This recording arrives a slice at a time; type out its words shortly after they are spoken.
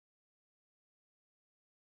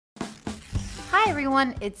Hi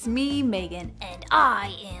everyone, it's me, Megan. And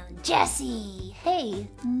I am Jessie. Hey,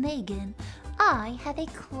 Megan, I have a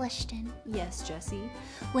question. Yes, Jessie.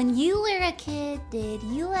 When you were a kid, did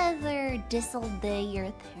you ever disobey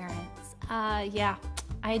your parents? Yeah,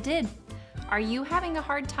 I did. Are you having a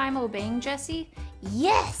hard time obeying, Jessie?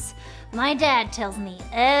 Yes! My dad tells me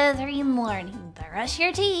every morning, brush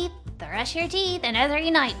your teeth, and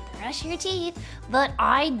every night, brush your teeth, but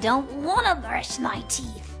I don't want to brush my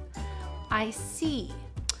teeth. I see.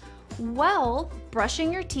 Well,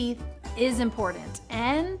 brushing your teeth is important,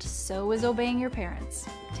 and so is obeying your parents.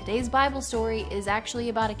 Today's Bible story is actually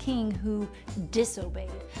about a king who disobeyed.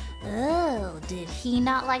 Oh, did he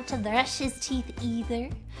not like to brush his teeth either?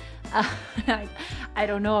 I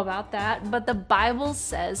don't know about that, but the Bible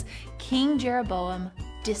says King Jeroboam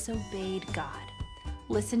disobeyed God.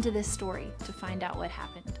 Listen to this story to find out what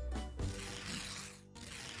happened.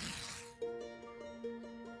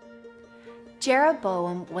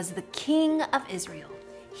 Jeroboam was the king of Israel.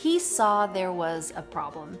 He saw there was a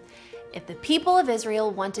problem. If the people of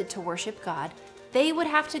Israel wanted to worship God, they would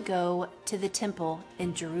have to go to the temple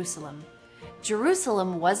in Jerusalem.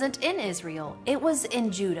 Jerusalem wasn't in Israel, it was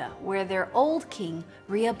in Judah, where their old king,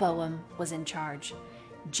 Rehoboam, was in charge.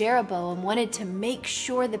 Jeroboam wanted to make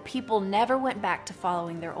sure the people never went back to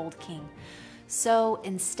following their old king. So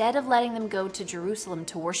instead of letting them go to Jerusalem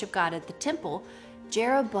to worship God at the temple,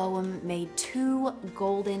 Jeroboam made 2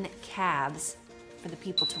 golden calves for the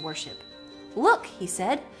people to worship. "Look," he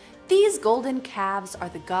said, "these golden calves are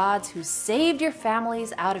the gods who saved your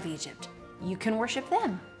families out of Egypt. You can worship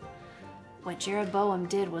them." What Jeroboam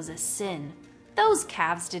did was a sin. Those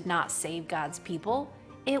calves did not save God's people.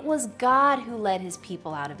 It was God who led his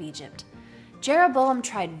people out of Egypt. Jeroboam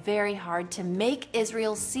tried very hard to make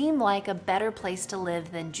Israel seem like a better place to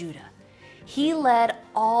live than Judah. He led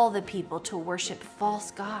all the people to worship false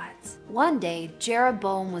gods. One day,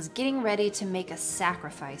 Jeroboam was getting ready to make a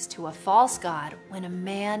sacrifice to a false god when a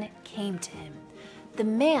man came to him. The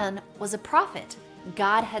man was a prophet.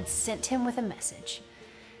 God had sent him with a message.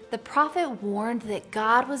 The prophet warned that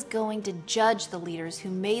God was going to judge the leaders who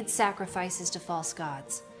made sacrifices to false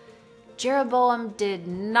gods. Jeroboam did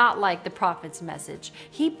not like the prophet's message.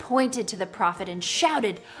 He pointed to the prophet and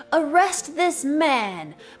shouted, "Arrest this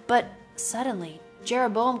man!" But suddenly,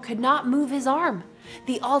 Jeroboam could not move his arm.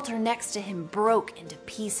 The altar next to him broke into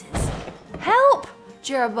pieces. "Help!"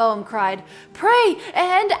 Jeroboam cried. "Pray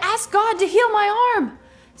and ask God to heal my arm."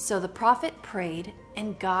 So the prophet prayed,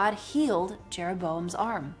 and God healed Jeroboam's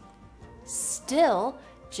arm. Still,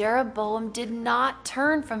 Jeroboam did not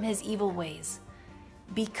turn from his evil ways.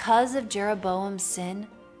 Because of Jeroboam's sin,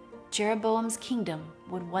 Jeroboam's kingdom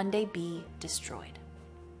would one day be destroyed.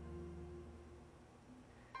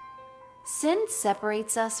 Sin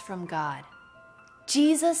separates us from God.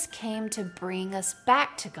 Jesus came to bring us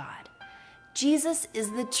back to God. Jesus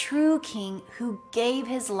is the true King who gave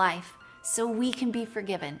his life so we can be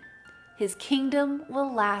forgiven. His kingdom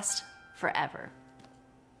will last forever.